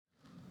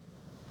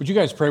Would you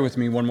guys pray with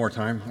me one more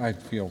time? I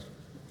feel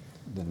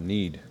the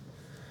need.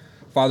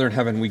 Father in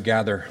heaven, we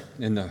gather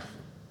in the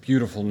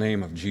beautiful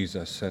name of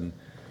Jesus, and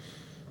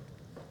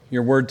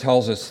your word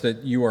tells us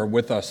that you are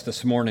with us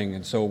this morning,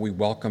 and so we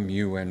welcome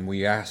you and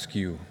we ask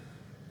you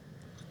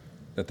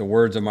that the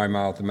words of my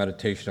mouth, the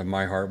meditation of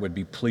my heart would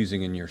be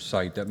pleasing in your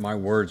sight, that my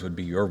words would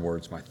be your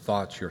words, my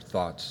thoughts your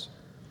thoughts.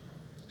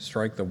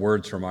 Strike the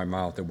words from my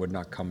mouth that would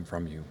not come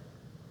from you,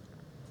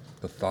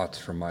 the thoughts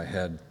from my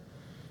head.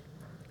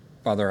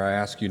 Father, I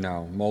ask you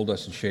now, mold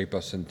us and shape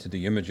us into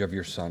the image of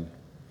your Son.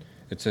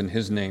 It's in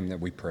his name that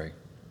we pray.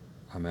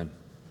 Amen.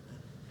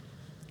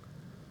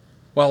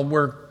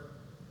 Well,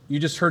 you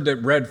just heard that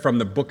read from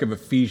the book of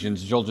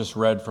Ephesians. Jill just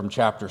read from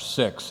chapter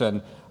 6.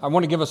 And I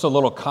want to give us a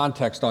little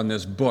context on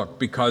this book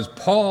because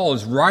Paul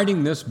is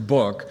writing this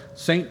book,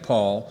 St.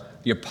 Paul,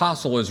 the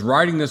apostle, is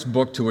writing this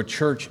book to a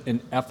church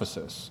in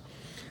Ephesus.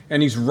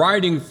 And he's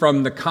writing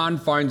from the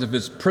confines of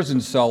his prison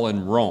cell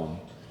in Rome.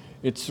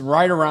 It's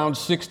right around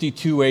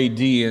 62 AD,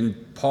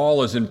 and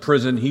Paul is in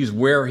prison. He's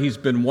where he's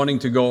been wanting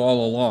to go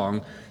all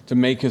along to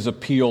make his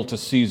appeal to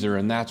Caesar,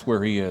 and that's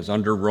where he is,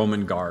 under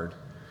Roman guard.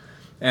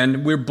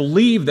 And we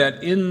believe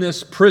that in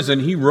this prison,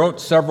 he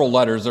wrote several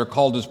letters. They're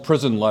called his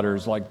prison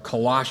letters, like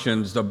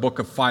Colossians, the book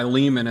of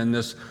Philemon, and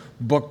this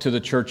book to the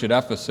church at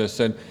Ephesus.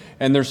 And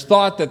there's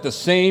thought that the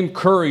same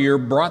courier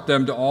brought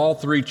them to all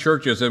three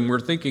churches, and we're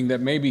thinking that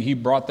maybe he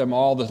brought them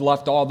all,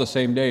 left all the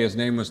same day. His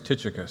name was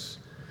Tychicus.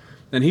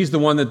 And he's the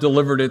one that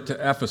delivered it to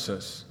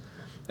Ephesus.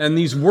 And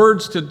these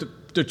words to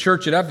the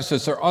church at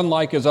Ephesus are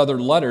unlike his other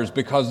letters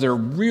because they're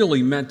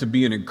really meant to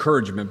be an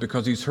encouragement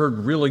because he's heard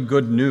really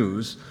good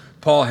news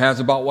Paul has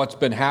about what's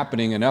been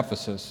happening in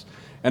Ephesus.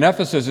 And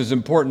Ephesus is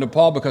important to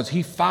Paul because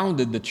he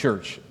founded the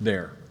church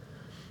there.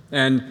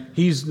 And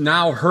he's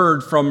now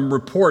heard from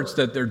reports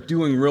that they're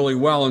doing really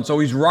well. And so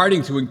he's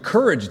writing to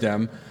encourage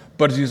them,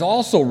 but he's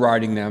also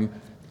writing them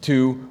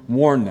to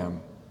warn them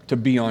to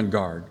be on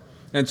guard.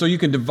 And so you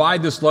can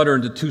divide this letter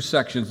into two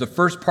sections. The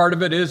first part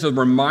of it is a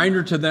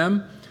reminder to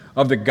them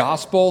of the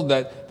gospel,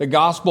 that the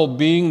gospel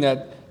being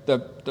that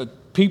the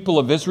people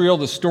of Israel,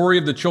 the story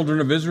of the children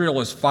of Israel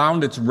has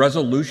found its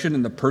resolution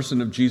in the person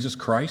of Jesus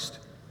Christ.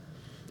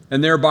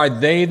 And thereby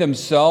they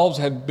themselves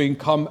have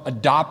become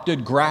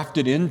adopted,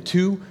 grafted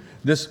into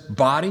this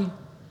body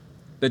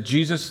that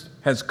Jesus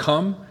has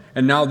come,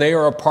 and now they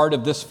are a part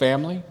of this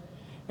family.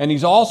 And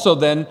he's also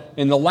then,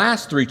 in the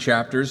last three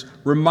chapters,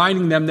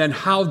 reminding them then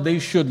how they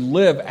should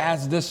live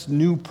as this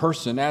new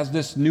person, as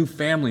this new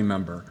family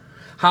member.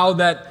 How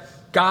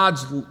that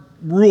God's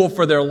rule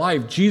for their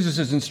life,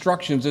 Jesus'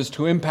 instructions, is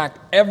to impact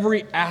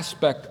every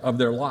aspect of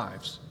their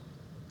lives.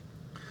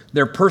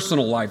 Their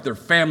personal life, their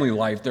family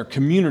life, their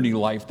community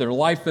life, their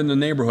life in the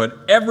neighborhood.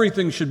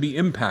 Everything should be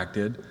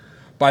impacted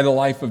by the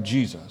life of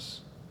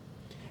Jesus.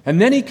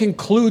 And then he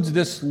concludes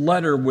this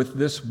letter with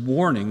this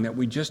warning that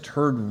we just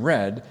heard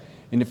read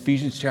in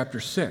Ephesians chapter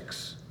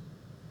 6.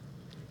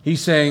 He's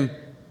saying,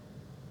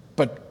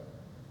 but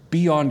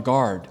be on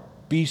guard,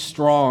 be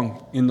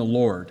strong in the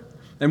Lord.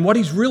 And what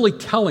he's really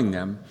telling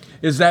them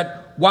is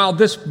that while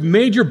this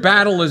major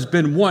battle has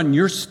been won,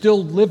 you're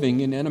still living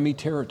in enemy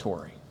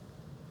territory.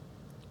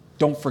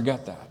 Don't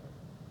forget that.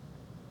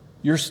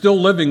 You're still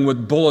living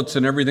with bullets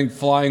and everything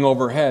flying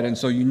overhead, and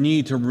so you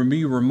need to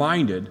be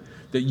reminded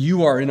that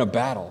you are in a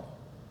battle,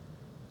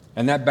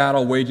 and that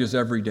battle wages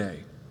every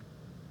day.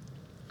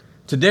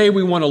 Today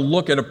we want to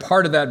look at a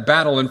part of that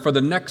battle, and for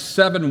the next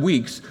 7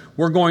 weeks,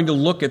 we're going to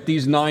look at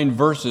these 9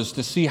 verses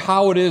to see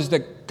how it is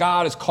that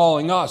God is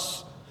calling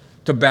us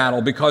to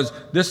battle, because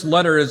this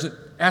letter is, in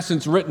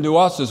essence, written to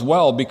us as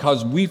well,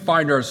 because we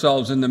find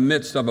ourselves in the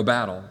midst of a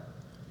battle.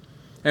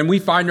 And we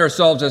find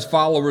ourselves as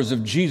followers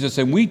of Jesus,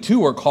 and we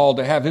too are called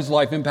to have his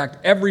life impact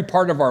every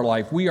part of our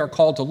life. We are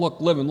called to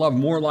look, live, and love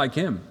more like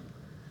him.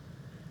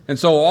 And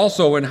so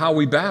also in how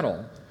we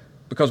battle,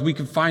 because we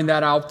can find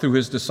that out through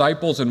his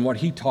disciples and what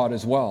he taught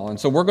as well. And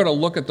so we're going to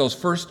look at those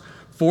first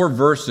 4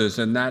 verses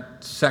in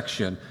that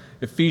section,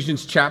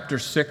 Ephesians chapter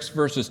 6,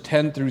 verses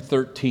 10 through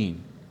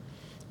 13,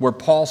 where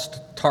Paul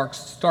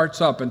starts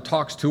up and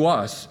talks to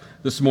us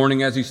this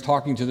morning as he's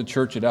talking to the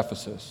church at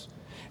Ephesus.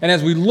 And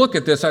as we look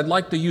at this, I'd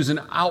like to use an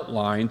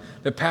outline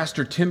that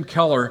Pastor Tim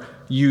Keller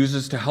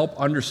uses to help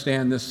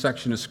understand this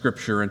section of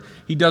Scripture. And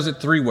he does it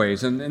 3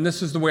 ways, and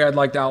this is the way I'd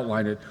like to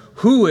outline it.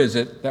 Who is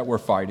it that we're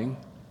fighting?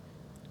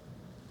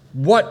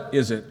 What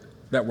is it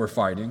that we're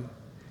fighting?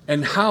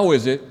 And how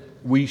is it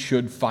we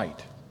should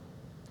fight?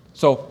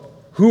 So,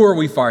 who are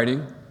we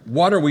fighting?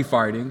 What are we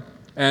fighting?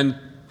 And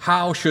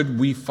how should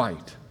we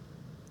fight?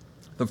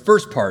 The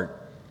first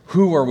part,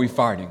 who are we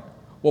fighting?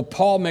 Well,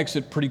 Paul makes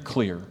it pretty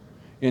clear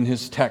in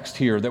his text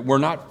here that we're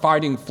not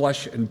fighting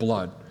flesh and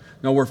blood.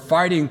 No, we're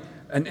fighting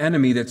an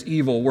enemy that's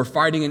evil. We're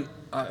fighting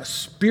a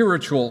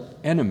spiritual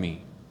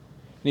enemy.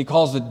 And he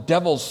calls the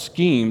devil's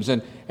schemes,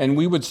 and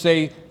we would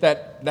say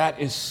that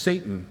is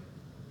Satan.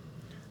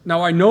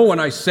 Now, I know when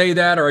I say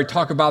that or I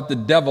talk about the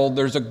devil,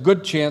 there's a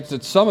good chance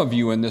that some of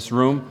you in this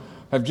room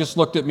have just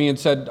looked at me and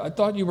said, I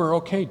thought you were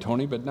okay,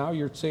 Tony, but now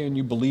you're saying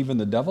you believe in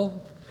the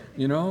devil?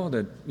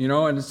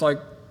 And it's like,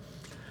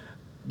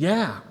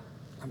 Yeah,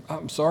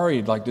 I'm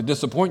sorry to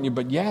disappoint you,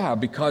 but yeah,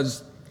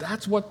 because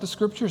that's what the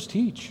scriptures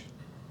teach.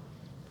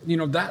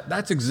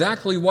 That's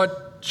exactly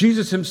what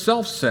Jesus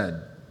himself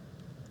said.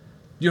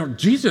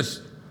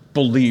 Jesus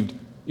believed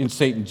in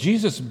Satan.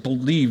 Jesus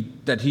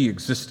believed that he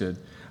existed.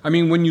 I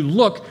mean, when you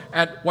look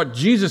at what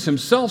Jesus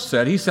himself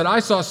said, he said, "I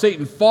saw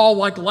Satan fall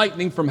like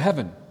lightning from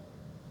heaven."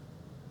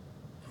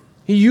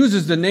 He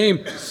uses the name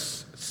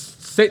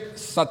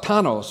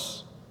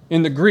Satanos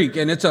in the Greek,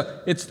 and it's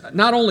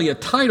not only a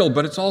title,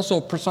 but it's also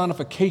a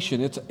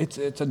personification.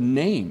 It's a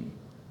name.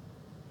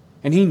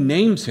 And he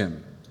names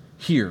him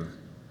here.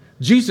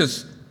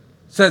 Jesus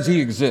says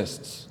he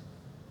exists.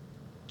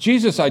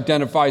 Jesus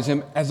identifies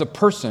him as a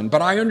person,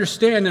 but I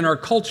understand in our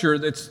culture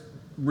that's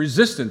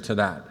resistant to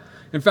that.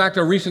 In fact,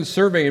 a recent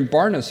survey in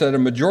Barna said a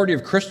majority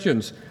of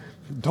Christians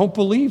don't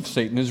believe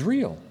Satan is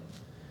real.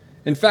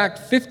 In fact,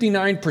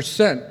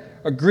 59%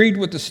 agreed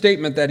with the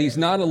statement that he's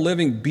not a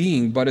living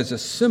being, but is a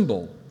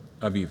symbol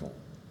of evil.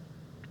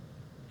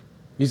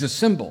 He's a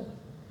symbol,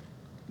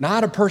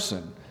 not a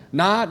person,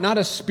 not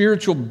a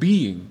spiritual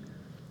being,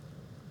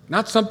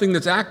 not something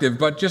that's active,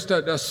 but just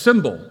a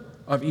symbol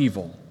of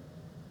evil.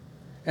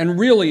 And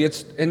really,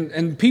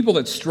 and people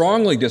that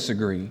strongly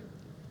disagree,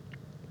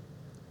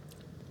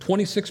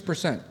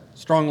 26%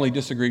 strongly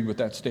disagreed with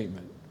that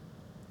statement.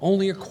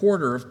 Only a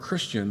quarter of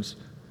Christians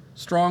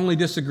strongly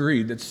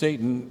disagreed that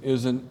Satan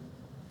isn't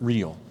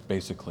real,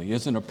 basically,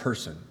 isn't a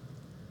person.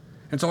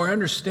 And so I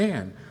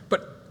understand.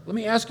 But let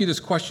me ask you this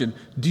question.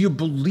 Do you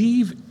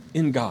believe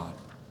in God?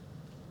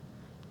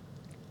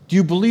 Do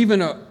you believe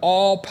in an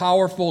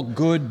all-powerful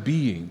good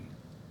being?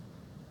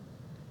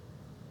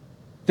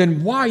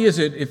 Then why is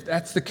it, if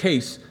that's the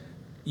case,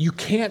 you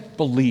can't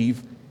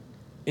believe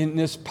in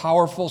this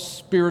powerful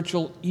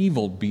spiritual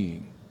evil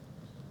being?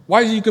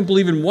 Why is it you can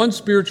believe in one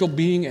spiritual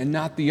being and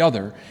not the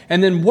other?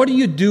 And then what do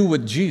you do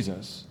with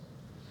Jesus,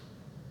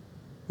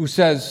 who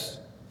says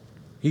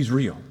he's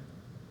real,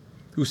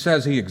 who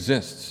says he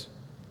exists?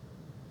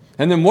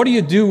 And then what do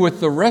you do with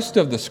the rest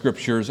of the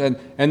scriptures and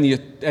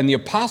the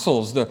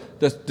apostles, the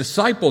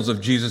disciples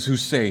of Jesus who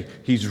say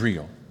he's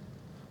real?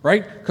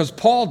 Right? Because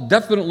Paul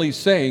definitely is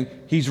saying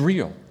he's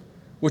real,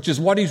 which is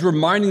what he's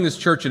reminding this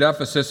church at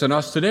Ephesus and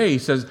us today. He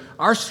says,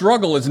 our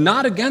struggle is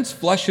not against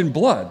flesh and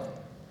blood.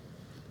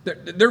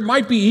 There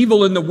might be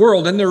evil in the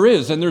world, and there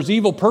is, and there's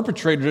evil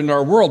perpetrated in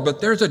our world, but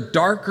there's a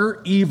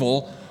darker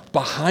evil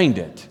behind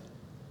it.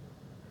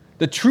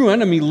 The true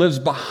enemy lives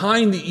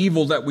behind the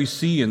evil that we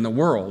see in the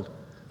world,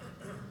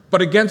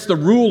 but against the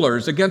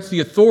rulers, against the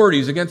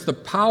authorities, against the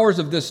powers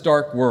of this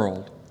dark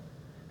world,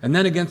 and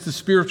then against the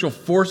spiritual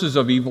forces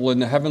of evil in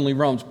the heavenly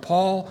realms.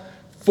 Paul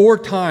 4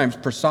 times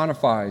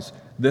personifies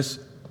this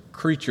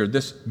creature,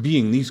 this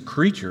being, these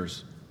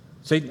creatures,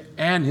 Satan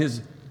and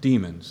his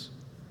demons.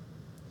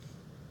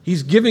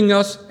 He's giving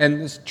us,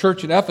 and this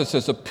church at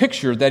Ephesus, a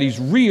picture that he's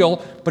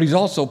real, but he's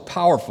also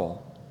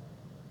powerful.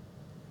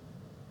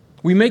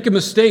 We make a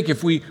mistake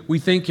if we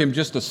think him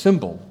just a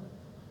symbol.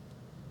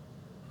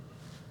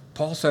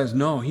 Paul says,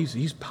 no,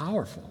 he's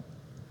powerful.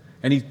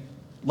 And he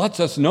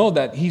lets us know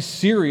that he's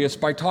serious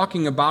by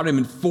talking about him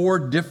in 4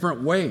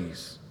 different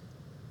ways.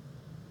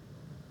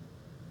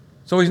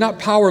 So he's not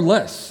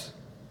powerless,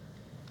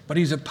 but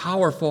he's a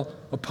powerful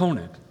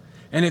opponent.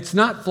 And it's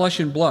not flesh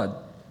and blood.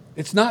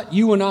 It's not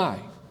you and I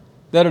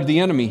that are the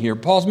enemy here.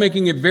 Paul's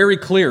making it very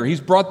clear.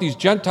 He's brought these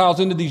Gentiles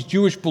into these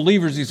Jewish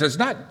believers. He says,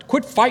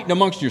 quit fighting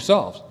amongst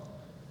yourselves.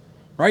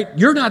 Right?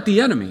 You're not the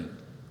enemy.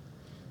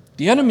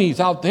 The enemy's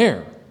out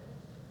there.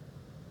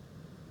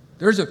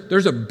 There's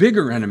a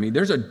bigger enemy.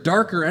 There's a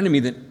darker enemy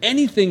than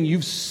anything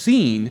you've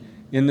seen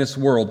in this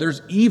world.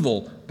 There's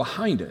evil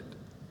behind it.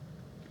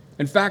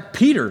 In fact,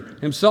 Peter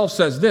himself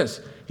says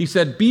this. He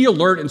said, be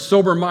alert and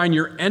sober mind.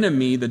 Your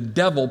enemy, the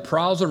devil,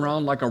 prowls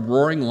around like a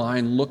roaring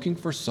lion looking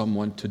for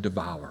someone to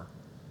devour.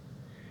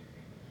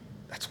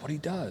 That's what he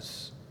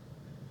does.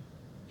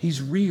 He's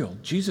real.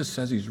 Jesus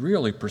says he's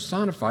real. He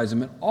personifies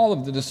him, and all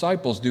of the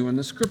disciples do, and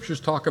the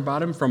scriptures talk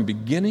about him from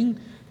beginning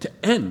to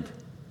end.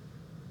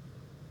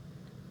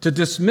 To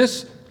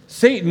dismiss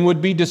Satan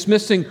would be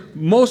dismissing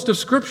most of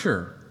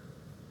Scripture.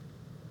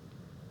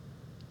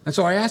 And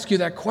so I ask you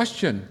that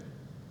question.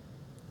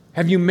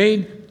 Have you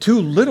made too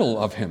little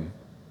of him?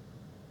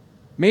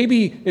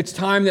 Maybe it's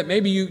time that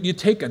maybe you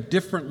take a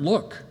different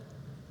look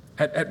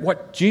at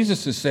what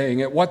Jesus is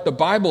saying, at what the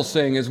Bible's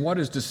saying, is what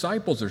his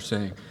disciples are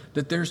saying,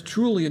 that there's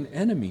truly an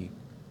enemy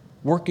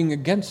working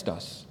against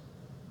us,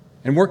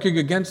 and working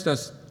against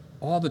us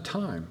all the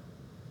time.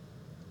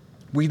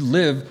 We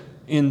live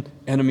in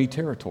enemy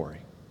territory.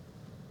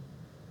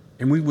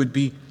 And it would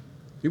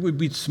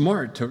be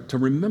smart to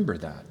remember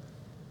that.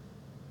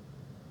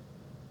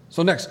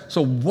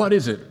 So what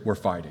is it we're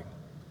fighting?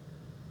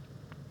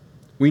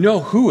 We know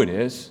who it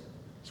is,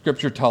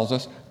 Scripture tells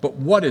us, but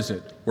what is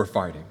it we're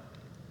fighting?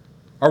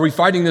 Are we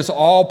fighting this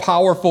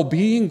all-powerful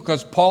being?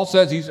 Because Paul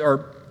says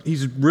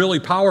he's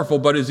really powerful,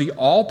 but is he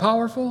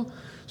all-powerful?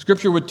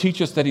 Scripture would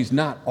teach us that he's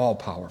not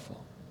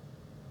all-powerful.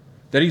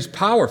 That he's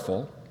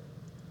powerful,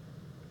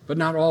 but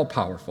not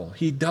all-powerful.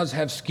 He does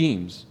have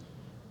schemes.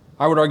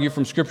 I would argue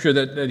from Scripture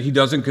that he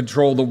doesn't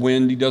control the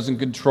wind, he doesn't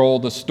control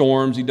the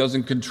storms, he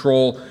doesn't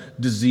control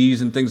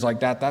disease and things like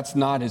that. That's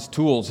not his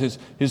tools.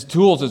 His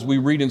tools, as we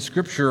read in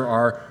Scripture,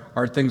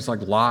 are things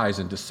like lies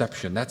and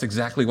deception. That's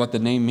exactly what the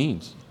name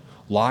means.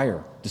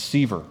 Liar,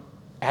 deceiver,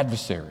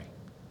 adversary.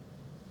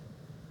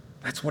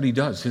 That's what he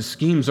does. His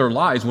schemes are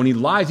lies. When he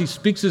lies, he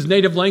speaks his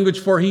native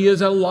language, for he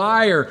is a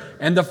liar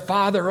and the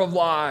father of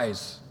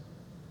lies.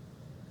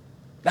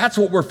 That's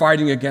what we're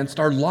fighting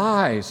against, are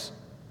lies.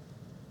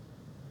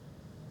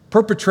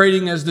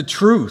 Perpetrating as the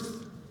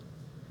truth.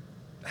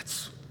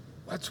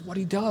 That's what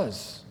he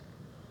does.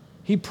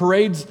 He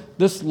parades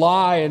this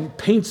lie and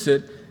paints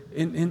it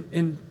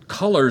in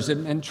colors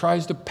and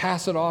tries to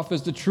pass it off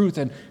as the truth,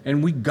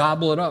 and we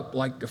gobble it up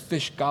like a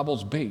fish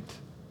gobbles bait.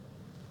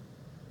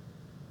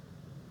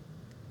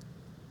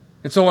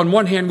 And so on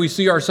one hand, we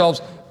see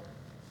ourselves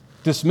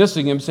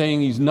dismissing him, saying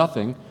he's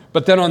nothing.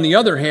 But then on the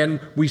other hand,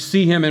 we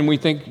see him and we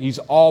think he's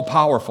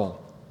all-powerful,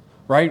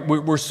 right?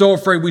 We're so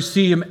afraid. We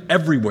see him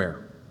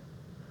everywhere,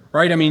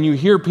 right? I mean, you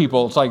hear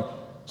people, it's like,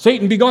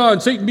 Satan be gone,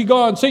 Satan be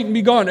gone, Satan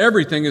be gone.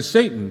 Everything is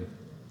Satan.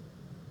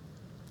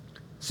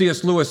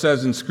 C.S. Lewis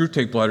says in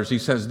Screwtape Letters, he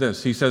says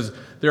this. He says,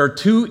 there are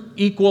two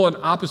equal and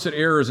opposite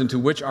errors into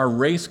which our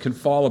race can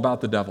fall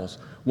about the devils.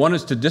 One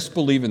is to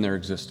disbelieve in their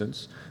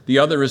existence. The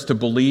other is to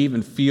believe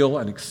and feel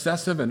an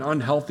excessive and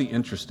unhealthy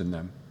interest in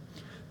them.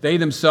 They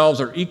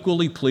themselves are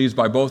equally pleased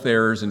by both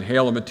errors and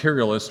hail a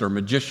materialist or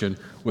magician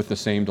with the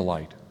same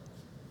delight.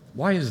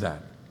 Why is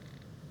that?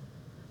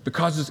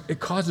 Because it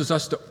causes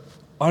us to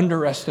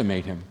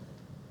underestimate him.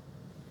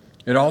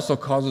 It also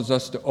causes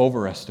us to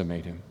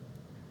overestimate him.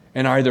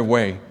 And either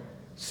way,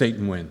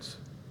 Satan wins.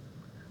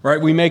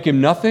 Right? We make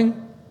him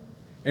nothing,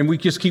 and we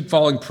just keep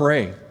falling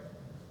prey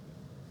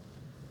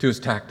to his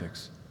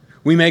tactics.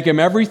 We make him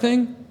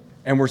everything,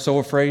 and we're so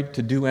afraid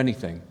to do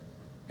anything.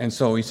 And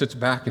so he sits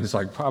back and is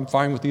like, I'm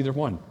fine with either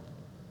one.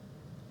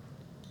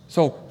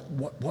 So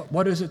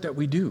what is it that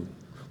we do?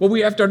 Well,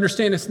 we have to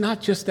understand it's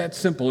not just that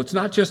simple. It's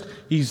not just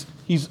he's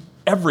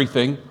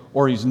everything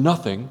or he's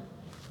nothing.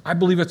 I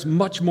believe it's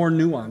much more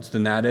nuanced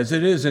than that, as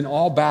it is in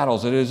all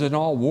battles, it is in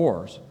all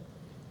wars.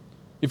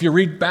 If you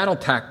read battle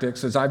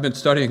tactics, as I've been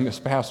studying this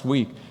past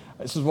week,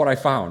 this is what I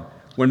found.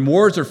 When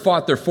wars are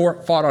fought, they're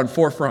fought on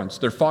four fronts.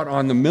 They're fought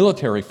on the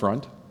military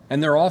front,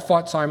 and they're all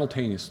fought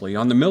simultaneously.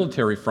 On the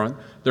military front,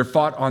 they're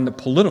fought on the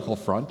political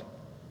front,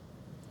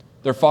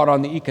 they're fought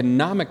on the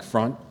economic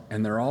front,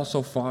 and they're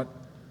also fought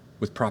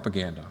with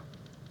propaganda,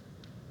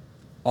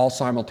 all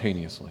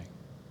simultaneously.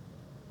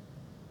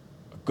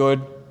 A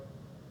good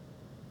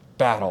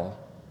battle,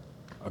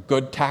 a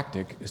good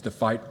tactic is to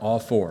fight all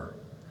four,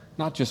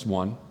 not just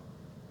one,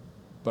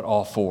 but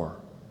all four.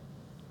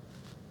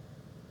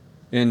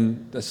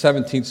 In the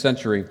 17th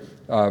century,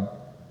 a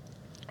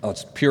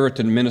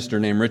Puritan minister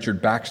named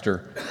Richard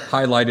Baxter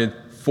highlighted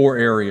four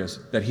areas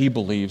that he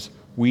believes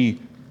we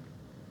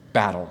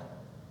battle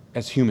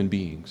as human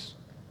beings.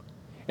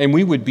 And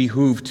we would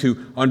behoove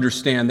to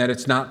understand that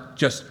it's not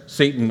just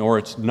Satan or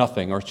it's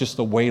nothing or it's just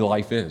the way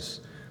life is.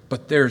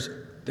 But there's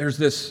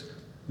this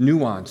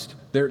nuanced,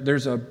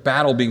 there's a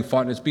battle being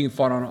fought, and it's being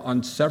fought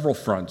on several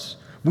fronts.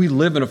 We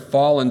live in a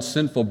fallen,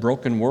 sinful,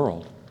 broken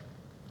world.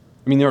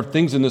 I mean, there are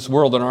things in this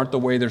world that aren't the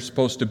way they're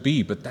supposed to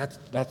be, but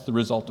that's the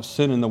result of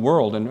sin in the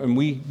world, and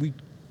we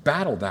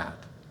battle that.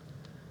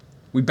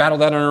 We battle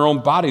that in our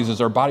own bodies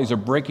as our bodies are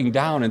breaking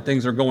down and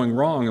things are going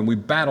wrong, and we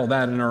battle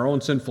that in our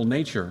own sinful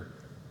nature.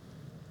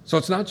 So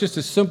it's not just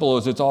as simple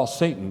as it's all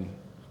Satan,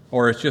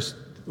 or it's just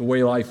the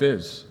way life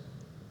is.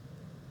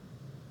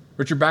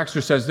 Richard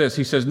Baxter says this.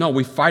 He says, no,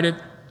 we fight it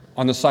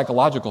on the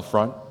psychological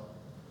front.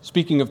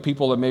 Speaking of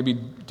people that maybe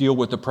deal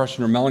with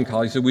depression or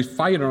melancholy, he said we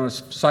fight it on a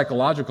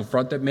psychological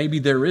front, that maybe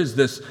there is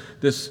this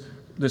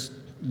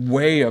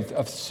way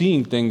of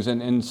seeing things,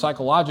 and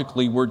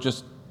psychologically we're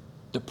just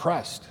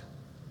depressed.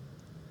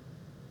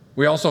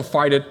 We also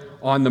fight it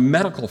on the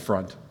medical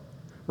front,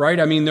 right?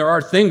 I mean, there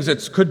are things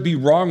that could be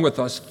wrong with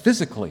us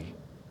physically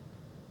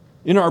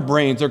in our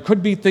brains. There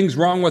could be things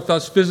wrong with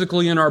us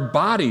physically in our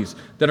bodies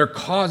that are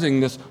causing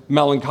this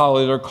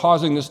melancholy, that are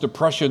causing this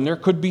depression. There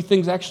could be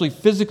things actually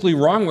physically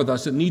wrong with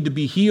us that need to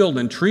be healed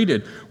and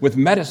treated with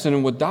medicine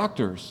and with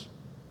doctors.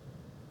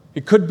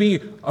 It could be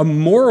a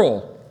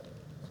moral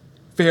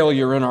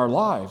failure in our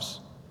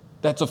lives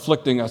that's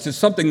afflicting us. It's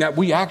something that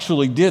we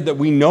actually did, that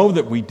we know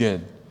that we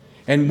did,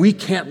 and we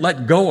can't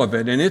let go of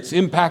it, and it's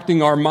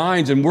impacting our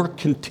minds, and we're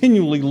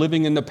continually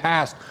living in the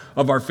past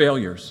of our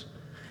failures.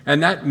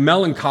 And that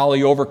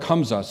melancholy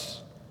overcomes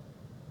us.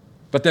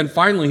 But then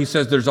finally, he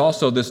says there's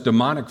also this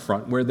demonic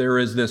front where there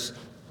is this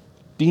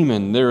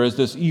demon, there is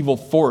this evil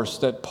force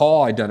that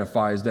Paul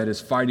identifies that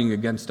is fighting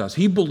against us.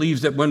 He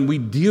believes that when we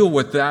deal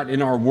with that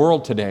in our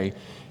world today,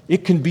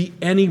 it can be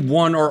any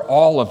one or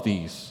all of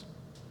these.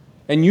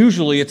 And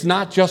usually it's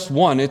not just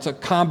one, it's a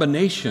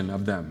combination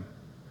of them.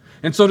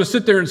 And so to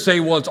sit there and say,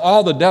 well, it's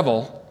all the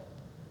devil,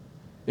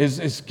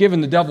 is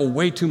giving the devil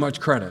way too much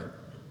credit.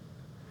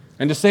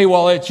 And to say,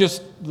 well, it's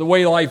just the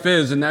way life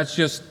is, and that's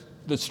just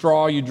the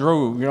straw you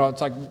drew. You know, it's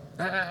like,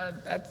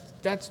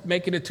 that's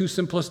making it too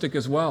simplistic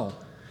as well.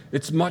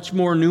 It's much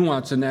more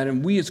nuanced than that,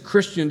 and we as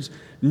Christians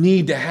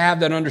need to have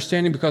that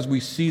understanding because we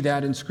see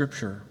that in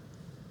Scripture.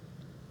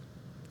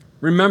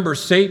 Remember,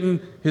 Satan,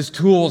 his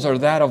tools are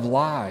that of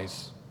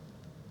lies.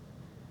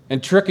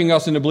 And tricking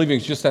us into believing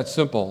it's just that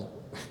simple.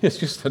 It's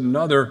just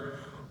another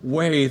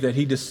way that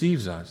he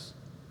deceives us.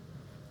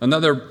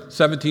 Another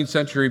 17th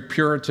century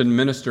Puritan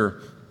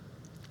minister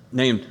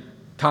named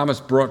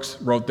Thomas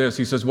Brooks wrote this.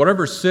 He says,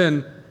 whatever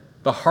sin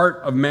the heart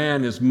of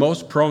man is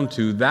most prone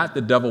to, that the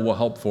devil will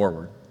help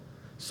forward.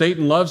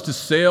 Satan loves to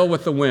sail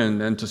with the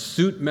wind and to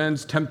suit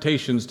men's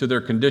temptations to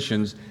their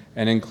conditions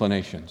and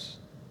inclinations.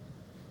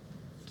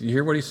 Do you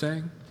hear what he's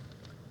saying?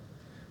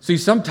 See,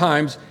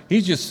 sometimes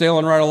he's just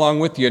sailing right along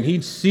with you, and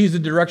he sees the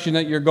direction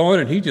that you're going,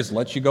 and he just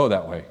lets you go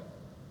that way.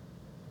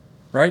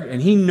 Right?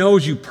 And he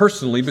knows you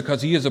personally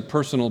because he is a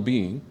personal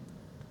being.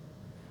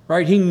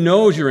 Right? He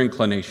knows your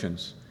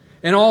inclinations.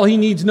 And all he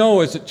needs to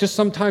know is that just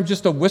sometimes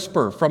just a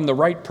whisper from the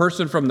right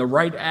person, from the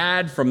right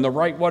ad, from the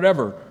right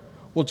whatever,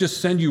 will just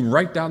send you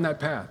right down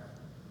that path.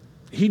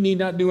 He need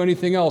not do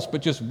anything else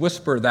but just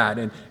whisper that,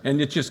 and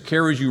it just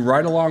carries you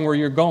right along where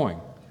you're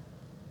going.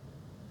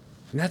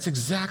 And that's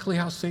exactly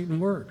how Satan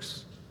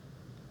works.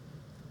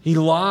 He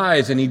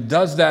lies, and he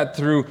does that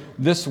through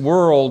this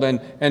world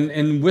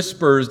and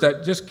whispers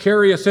that just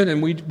carry us in,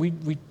 and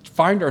we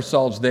find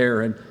ourselves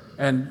there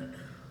and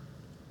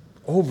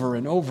over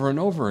and over and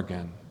over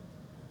again.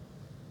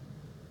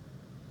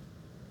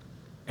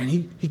 And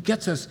he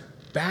gets us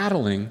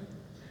battling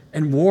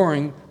and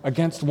warring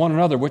against one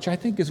another, which I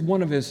think is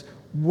one of his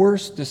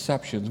worst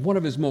deceptions, one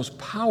of his most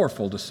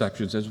powerful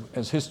deceptions,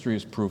 as history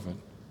has proven,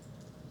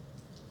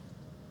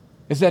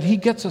 is that he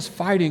gets us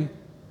fighting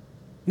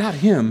not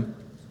him,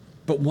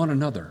 but one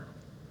another.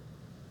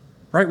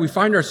 Right? We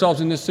find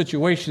ourselves in this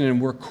situation and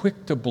we're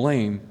quick to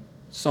blame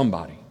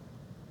somebody.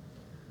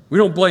 We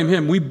don't blame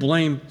him, we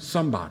blame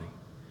somebody.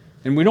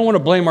 And we don't want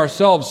to blame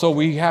ourselves, so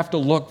we have to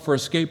look for a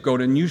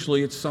scapegoat, and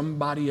usually it's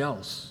somebody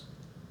else.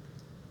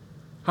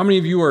 How many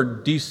of you are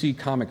DC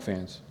comic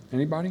fans?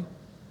 Anybody?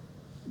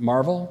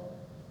 Marvel?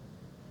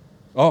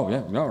 Oh,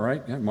 yeah, no,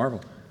 right? Yeah,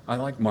 Marvel. I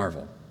like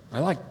Marvel. I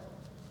like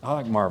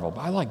Marvel,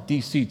 but I like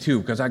DC too,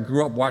 because I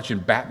grew up watching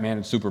Batman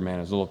and Superman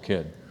as a little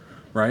kid,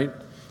 right?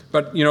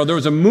 But, there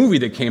was a movie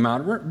that came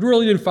out,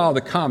 really didn't follow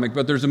the comic,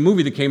 but there's a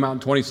movie that came out in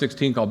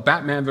 2016 called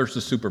Batman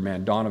vs.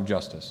 Superman, Dawn of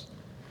Justice,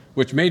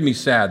 which made me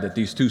sad that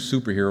these two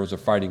superheroes are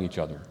fighting each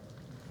other,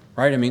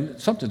 right? I mean,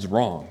 something's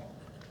wrong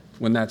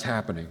when that's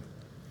happening.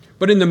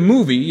 But in the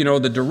movie,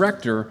 the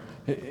director,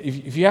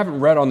 if you haven't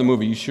read on the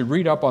movie, you should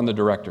read up on the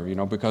director,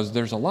 because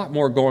there's a lot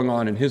more going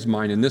on in his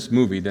mind in this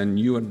movie than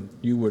you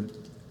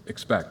would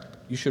expect.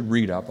 You should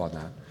read up on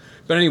that.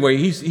 But anyway,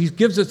 he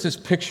gives us this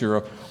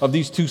picture of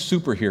these two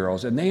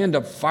superheroes, and they end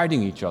up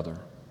fighting each other.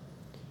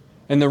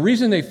 And the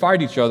reason they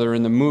fight each other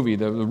in the movie,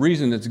 the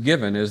reason that's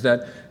given, is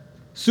that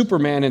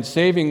Superman, in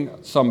saving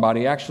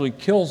somebody, actually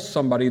kills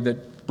somebody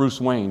that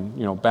Bruce Wayne,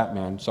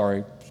 Batman,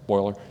 sorry,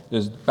 spoiler,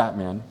 is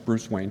Batman,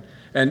 Bruce Wayne,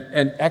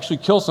 and actually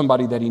kills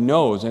somebody that he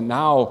knows. And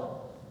now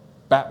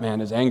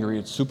Batman is angry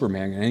at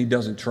Superman, and he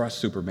doesn't trust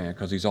Superman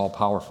because he's all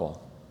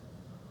powerful.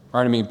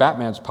 Right? I mean,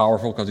 Batman's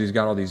powerful because he's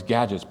got all these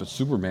gadgets, but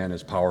Superman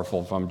is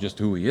powerful from just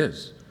who he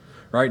is.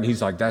 Right? And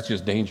he's like, that's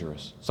just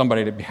dangerous.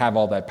 Somebody to have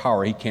all that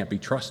power, he can't be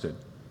trusted.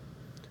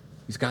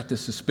 He's got this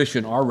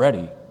suspicion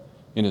already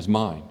in his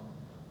mind.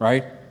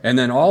 Right? And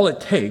then all it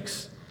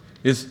takes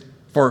is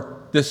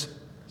for this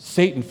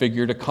Satan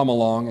figure to come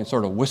along and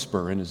sort of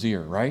whisper in his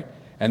ear, right?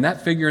 And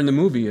that figure in the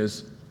movie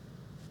is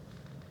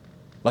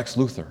Lex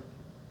Luthor,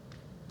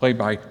 played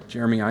by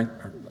Jeremy I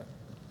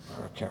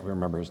can't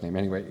remember his name.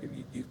 Anyway,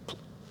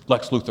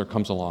 Lex Luthor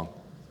comes along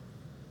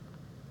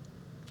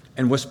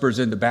and whispers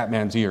into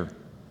Batman's ear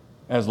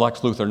as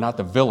Lex Luthor, not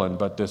the villain,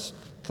 but this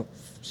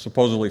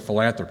supposedly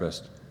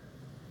philanthropist,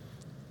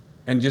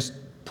 and just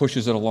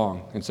pushes it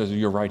along and says,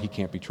 you're right, he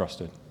can't be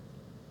trusted.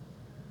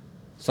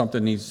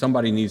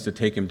 Somebody needs to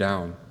take him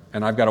down,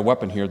 and I've got a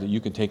weapon here that you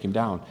can take him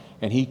down.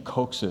 And he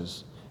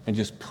coaxes and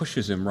just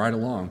pushes him right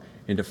along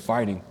into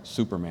fighting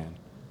Superman.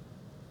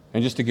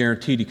 And just to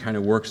guarantee, he kind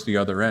of works the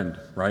other end,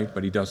 right?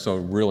 But he does so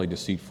really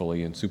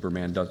deceitfully, and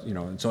Superman does,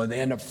 and so they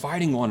end up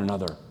fighting one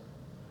another.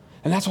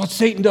 And that's what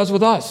Satan does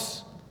with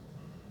us,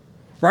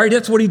 right?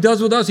 That's what he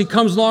does with us. He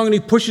comes along and he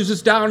pushes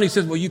us down, and he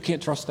says, well, you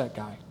can't trust that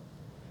guy.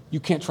 You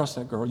can't trust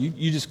that girl.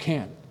 You just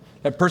can't.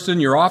 That person in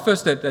your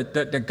office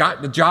that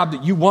got the job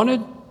that you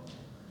wanted,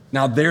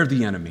 now they're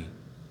the enemy.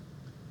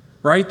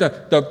 Right?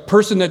 The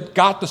person that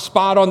got the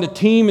spot on the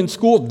team in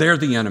school, they're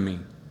the enemy.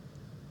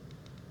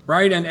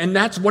 Right? And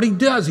that's what he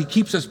does. He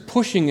keeps us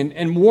pushing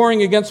and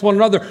warring against one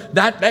another.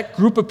 That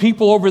group of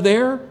people over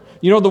there,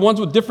 the ones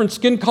with different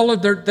skin color,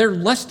 they're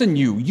less than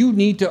you. You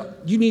need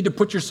to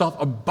put yourself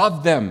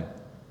above them.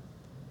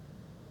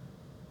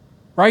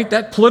 Right?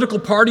 That political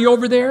party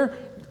over there,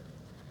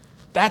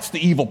 that's the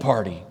evil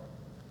party.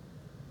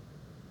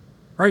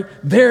 Right?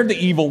 They're the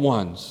evil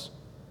ones.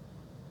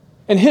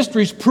 And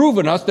history's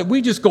proven us that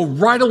we just go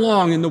right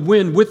along in the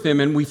wind with him,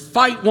 and we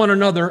fight one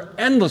another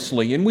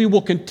endlessly, and we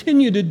will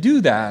continue to do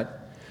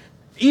that,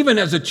 even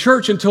as a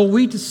church, until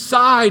we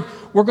decide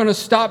we're going to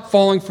stop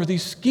falling for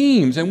these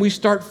schemes and we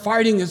start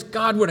fighting as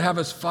God would have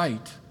us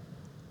fight.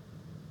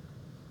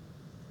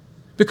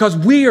 Because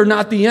we are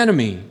not the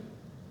enemy.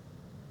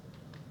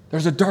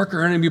 There's a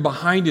darker enemy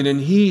behind it,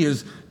 and he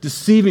is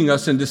deceiving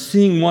us into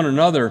seeing one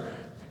another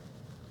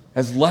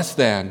as less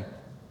than,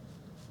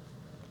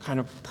 kind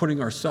of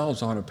putting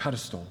ourselves on a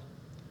pedestal.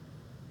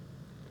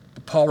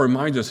 But Paul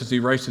reminds us as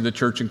he writes to the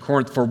church in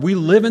Corinth, for we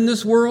live in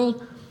this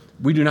world,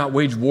 we do not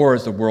wage war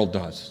as the world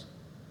does.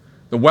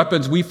 The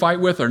weapons we fight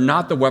with are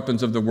not the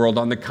weapons of the world.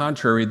 On the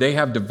contrary, they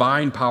have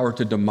divine power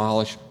to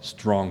demolish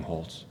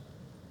strongholds.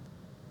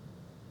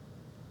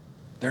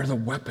 They're the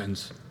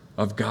weapons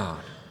of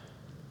God.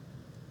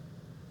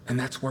 And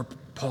that's where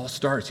Paul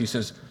starts. He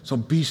says, so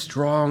be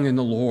strong in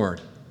the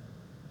Lord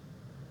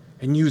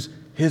and use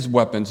his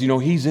weapons. You know,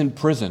 he's in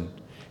prison,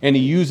 and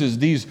he uses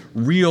these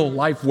real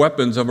life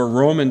weapons of a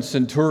Roman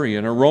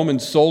centurion, a Roman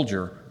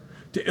soldier,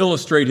 to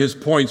illustrate his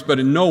points, but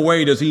in no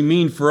way does he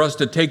mean for us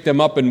to take them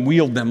up and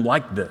wield them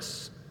like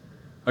this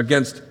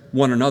against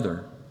one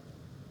another.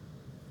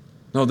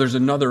 No, there's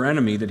another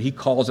enemy that he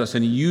calls us,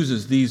 and he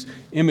uses these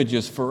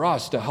images for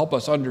us to help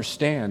us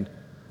understand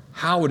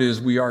how it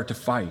is we are to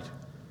fight.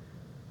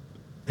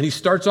 And he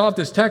starts off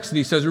this text and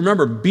he says,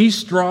 remember, be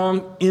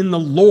strong in the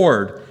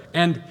Lord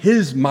and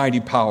his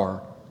mighty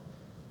power.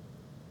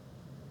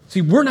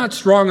 See, we're not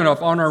strong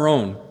enough on our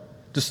own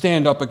to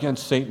stand up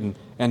against Satan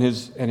and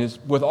his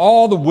with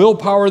all the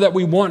willpower that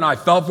we want. I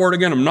fell for it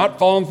again. I'm not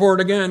falling for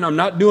it again. I'm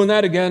not doing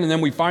that again. And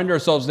then we find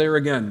ourselves there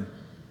again.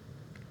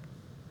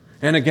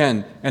 And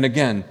again, and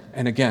again,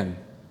 and again.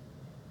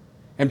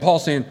 And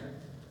Paul's saying,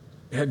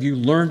 have you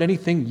learned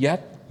anything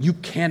yet? You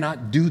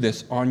cannot do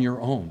this on your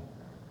own.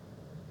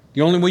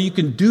 The only way you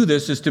can do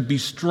this is to be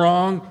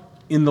strong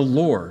in the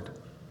Lord.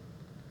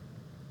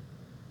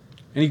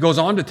 And he goes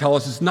on to tell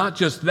us it's not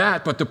just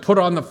that, but to put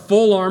on the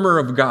full armor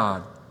of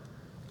God.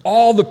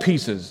 All the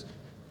pieces.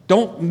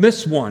 Don't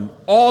miss one.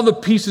 All the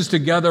pieces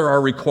together are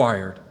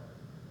required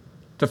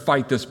to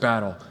fight this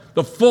battle.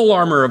 The full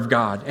armor of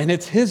God, and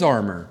it's his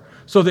armor,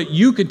 so that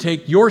you can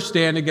take your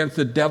stand against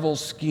the devil's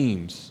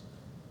schemes.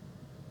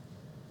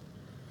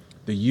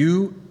 The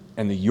you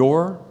and the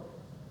your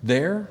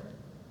there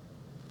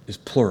is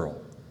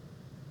plural.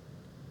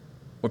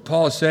 What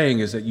Paul is saying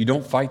is that you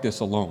don't fight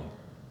this alone.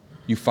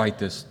 You fight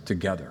this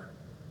together.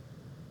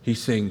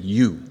 He's saying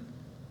you,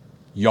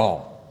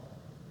 y'all,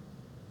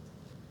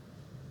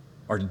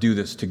 are to do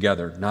this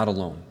together, not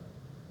alone.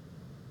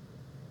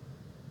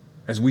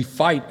 As we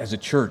fight as a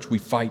church, we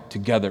fight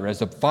together.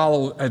 As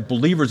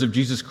believers of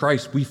Jesus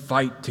Christ, we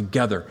fight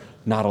together,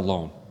 not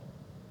alone.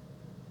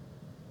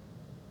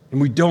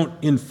 And we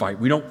don't infight.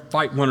 We don't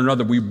fight one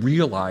another. We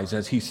realize,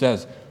 as he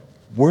says,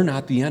 we're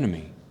not the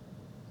enemy.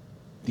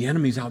 The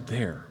enemy's out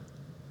there.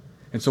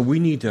 And so we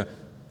need to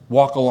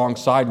walk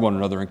alongside one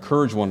another,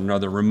 encourage one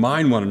another,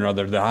 remind one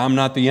another that I'm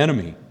not the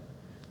enemy,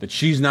 that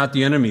she's not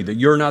the enemy, that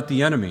you're not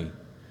the enemy.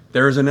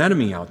 There is an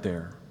enemy out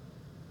there.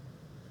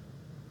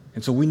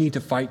 And so we need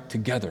to fight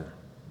together.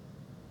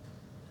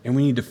 And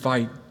we need to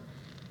fight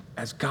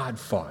as God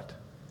fought,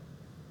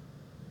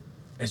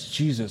 as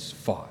Jesus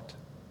fought.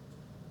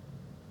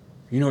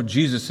 You know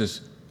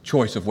Jesus'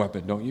 choice of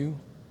weapon, don't you?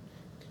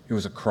 It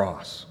was a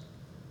cross.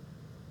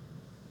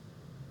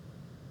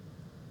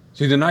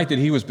 See, the night that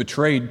he was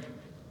betrayed,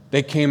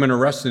 they came and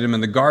arrested him,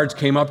 and the guards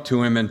came up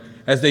to him, and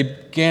as they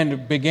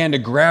began to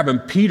grab him,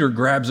 Peter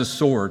grabs a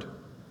sword,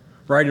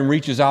 right, and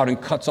reaches out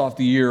and cuts off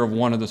the ear of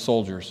one of the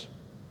soldiers.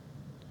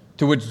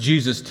 To which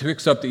Jesus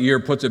picks up the ear,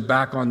 puts it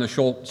back on the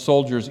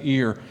soldier's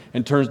ear,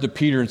 and turns to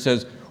Peter and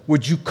says,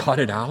 would you cut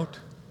it out?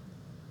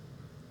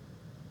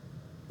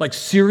 Like,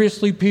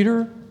 seriously,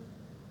 Peter?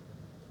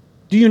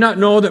 Do you not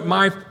know that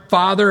my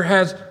Father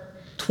has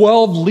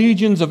 12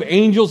 legions of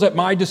angels at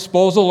my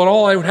disposal, and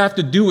all I would have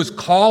to do is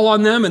call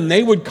on them, and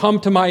they would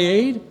come to my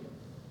aid?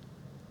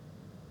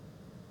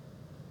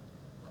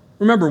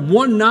 Remember,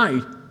 one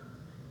night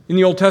in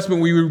the Old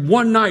Testament, we read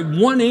one night,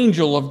 one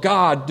angel of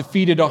God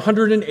defeated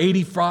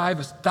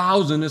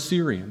 185,000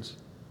 Assyrians.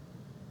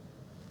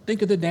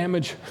 Think of the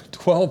damage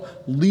 12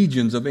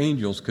 legions of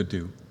angels could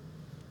do.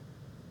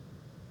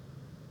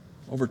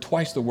 Over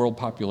twice the world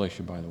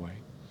population, by the way.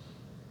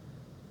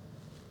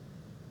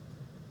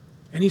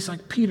 And he's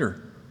like,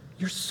 Peter,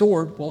 your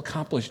sword will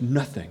accomplish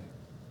nothing.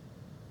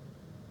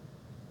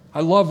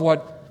 I love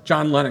what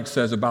John Lennox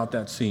says about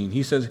that scene.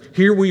 He says,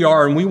 here we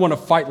are, and we want to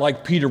fight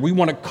like Peter. We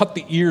want to cut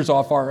the ears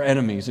off our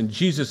enemies. And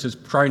Jesus is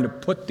trying to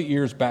put the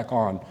ears back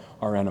on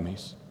our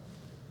enemies.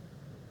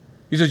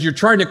 He says, you're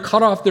trying to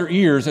cut off their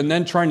ears and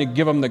then trying to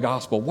give them the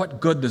gospel.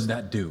 What good does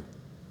that do?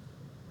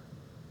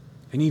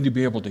 They need to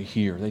be able to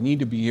hear. They need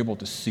to be able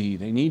to see.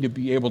 They need to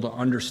be able to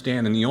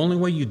understand. And the only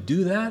way you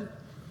do that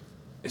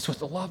is with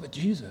the love of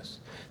Jesus.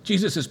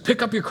 Jesus says,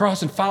 pick up your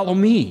cross and follow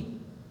me.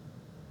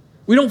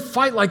 We don't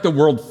fight like the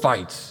world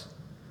fights.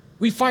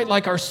 We fight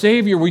like our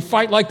Savior. We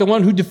fight like the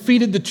one who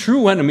defeated the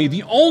true enemy,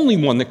 the only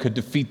one that could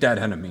defeat that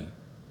enemy.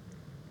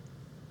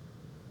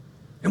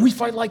 And we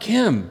fight like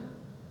him.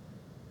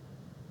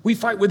 We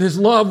fight with his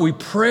love. We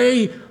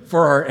pray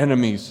for our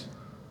enemies.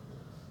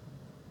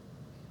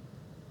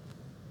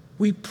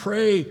 We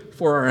pray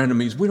for our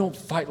enemies. We don't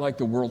fight like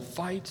the world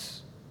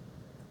fights.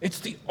 It's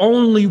the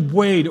only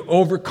way to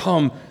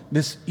overcome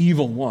this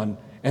evil one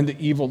and the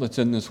evil that's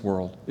in this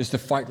world is to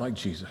fight like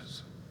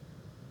Jesus.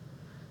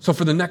 So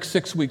for the next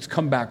 6 weeks,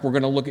 come back. We're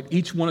going to look at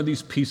each one of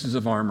these pieces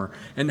of armor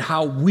and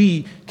how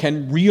we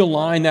can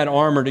realign that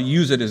armor to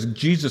use it as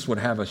Jesus would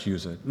have us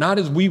use it. Not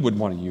as we would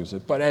want to use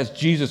it, but as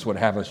Jesus would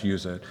have us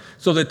use it.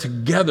 So that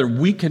together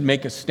we can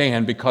make a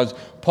stand, because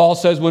Paul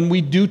says when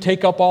we do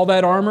take up all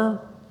that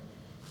armor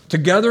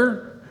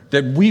together,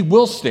 that we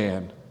will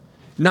stand.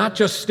 Not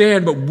just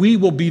stand, but we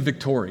will be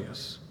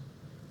victorious.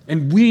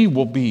 And we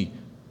will be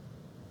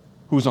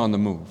who's on the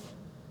move.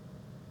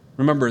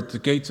 Remember, the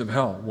gates of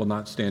hell will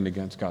not stand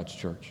against God's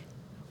church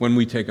when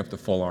we take up the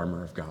full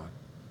armor of God.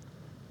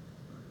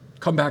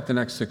 Come back the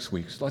next 6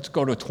 weeks. Let's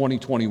go to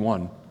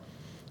 2021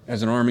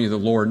 as an army of the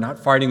Lord, not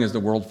fighting as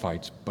the world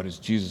fights, but as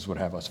Jesus would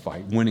have us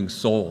fight, winning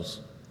souls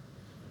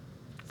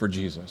for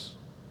Jesus.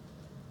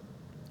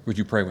 Would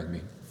you pray with me?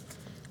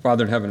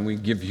 Father in heaven, we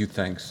give you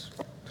thanks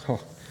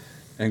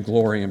and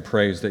glory and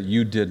praise that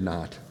you did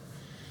not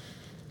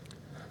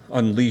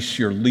unleash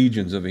your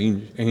legions of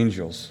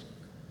angels.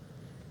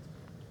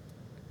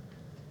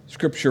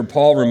 Scripture,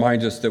 Paul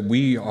reminds us that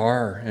we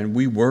are and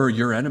we were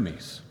your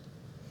enemies.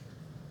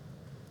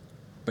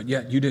 But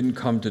yet you didn't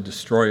come to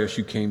destroy us,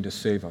 you came to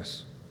save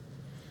us.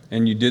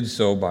 And you did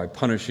so by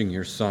punishing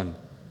your Son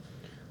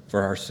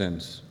for our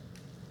sins.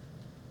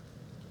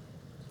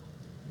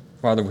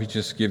 Father, we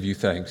just give you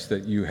thanks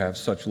that you have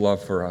such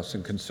love for us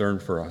and concern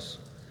for us.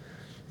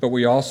 But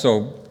we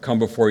also come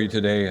before you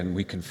today and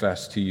we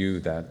confess to you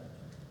that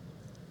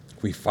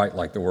we fight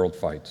like the world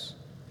fights.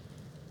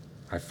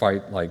 I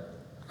fight like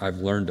I've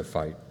learned to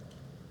fight.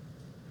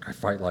 I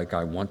fight like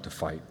I want to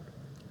fight.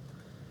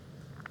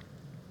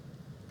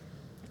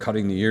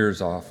 Cutting the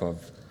ears off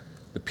of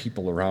the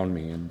people around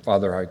me. And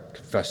Father, I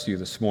confess to you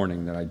this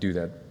morning that I do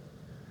that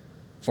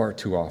far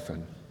too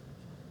often.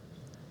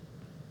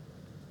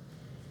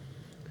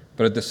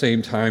 But at the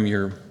same time,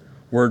 your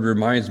word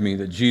reminds me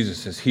that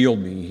Jesus has healed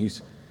me.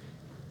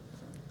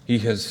 He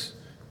has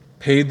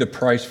paid the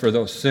price for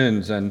those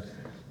sins, and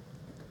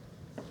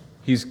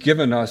he's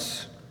given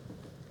us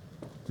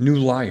new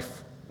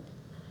life.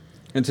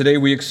 And today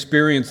we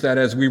experience that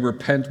as we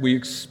repent. We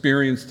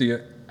experience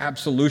the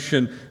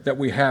absolution that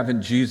we have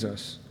in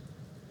Jesus.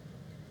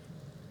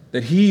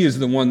 That he is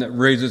the one that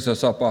raises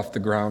us up off the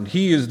ground.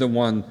 He is the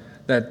one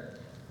that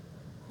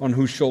on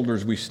whose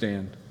shoulders we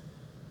stand.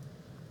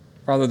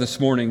 Father, this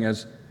morning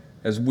as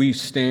we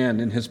stand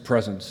in his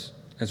presence,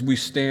 as we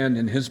stand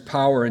in his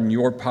power and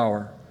your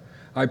power,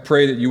 I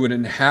pray that you would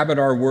inhabit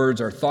our words,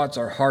 our thoughts,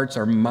 our hearts,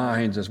 our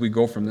minds as we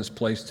go from this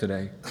place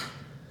today.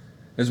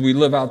 As we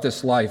live out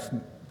this life,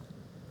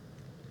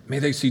 may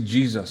they see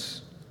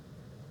Jesus.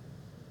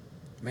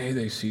 May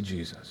they see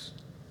Jesus.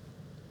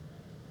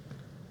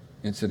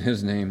 It's in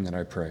his name that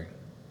I pray.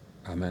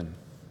 Amen.